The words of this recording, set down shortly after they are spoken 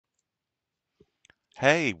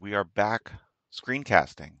Hey, we are back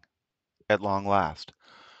screencasting at long last.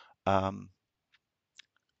 Um,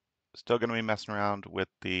 Still going to be messing around with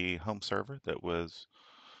the home server that was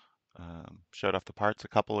showed off the parts a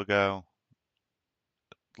couple ago.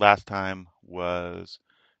 Last time was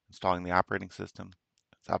installing the operating system.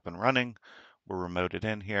 It's up and running. We're remoted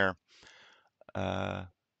in here. Uh,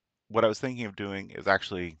 what I was thinking of doing is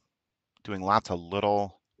actually doing lots of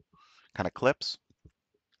little kind of clips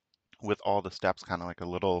with all the steps, kind of like a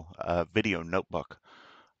little video notebook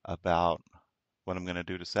about what I'm going to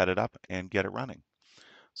do to set it up and get it running.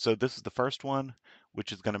 So this is the first one,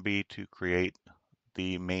 which is going to be to create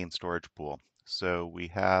the main storage pool. So we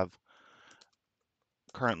have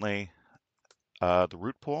currently the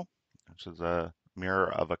root pool, which is a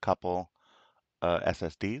mirror of a couple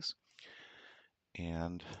SSDs.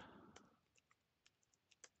 And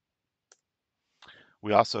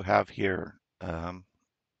we also have here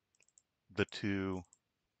the two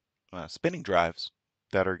spinning drives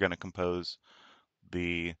that are going to compose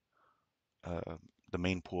the uh, the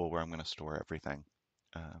main pool where I'm going to store everything.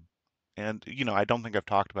 Um, and I don't think I've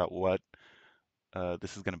talked about what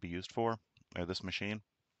this is going to be used for, or this machine.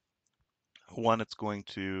 One, it's going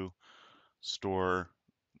to store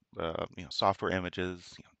software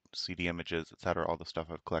images, CD images, etc., all the stuff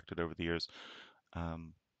I've collected over the years.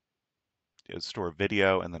 Um, Store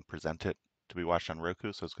video and then present it to be watched on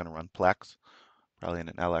Roku. So it's going to run Plex, probably in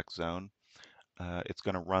an LX zone. It's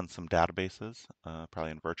going to run some databases,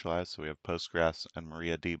 probably in virtualized. So we have Postgres and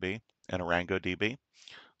MariaDB and ArangoDB.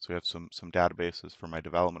 So we have some databases for my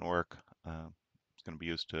development work. It's going to be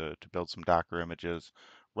used to build some Docker images,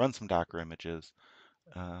 run some Docker images.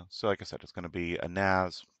 So like I said, it's going to be a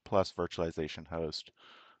NAS plus virtualization host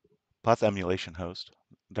plus emulation host.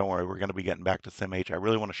 Don't worry, we're going to be getting back to SimH. I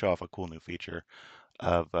really want to show off a cool new feature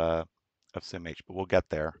of SimH, but we'll get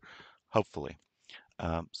there, hopefully.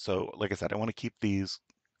 So like I said, I want to keep these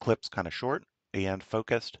clips kind of short and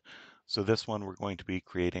focused. So this one, we're going to be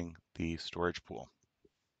creating the storage pool.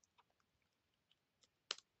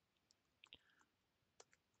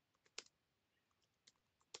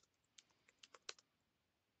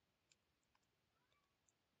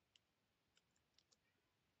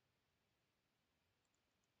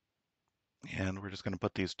 And we're just going to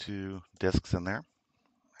put these two disks in there.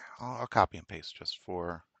 I'll copy and paste just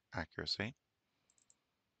for accuracy.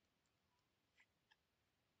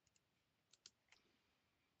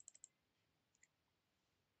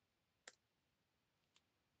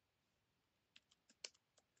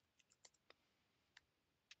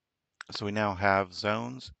 So we now have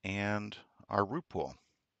zones and our root pool.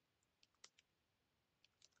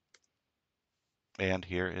 And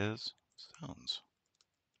here is zones.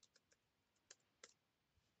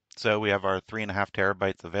 So we have our 3.5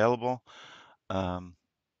 terabytes available. Um,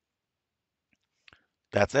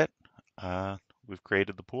 that's it. We've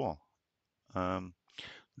created the pool. Um,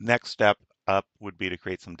 Next step up would be to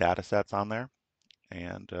create some data sets on there,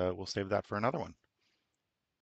 and we'll save that for another one.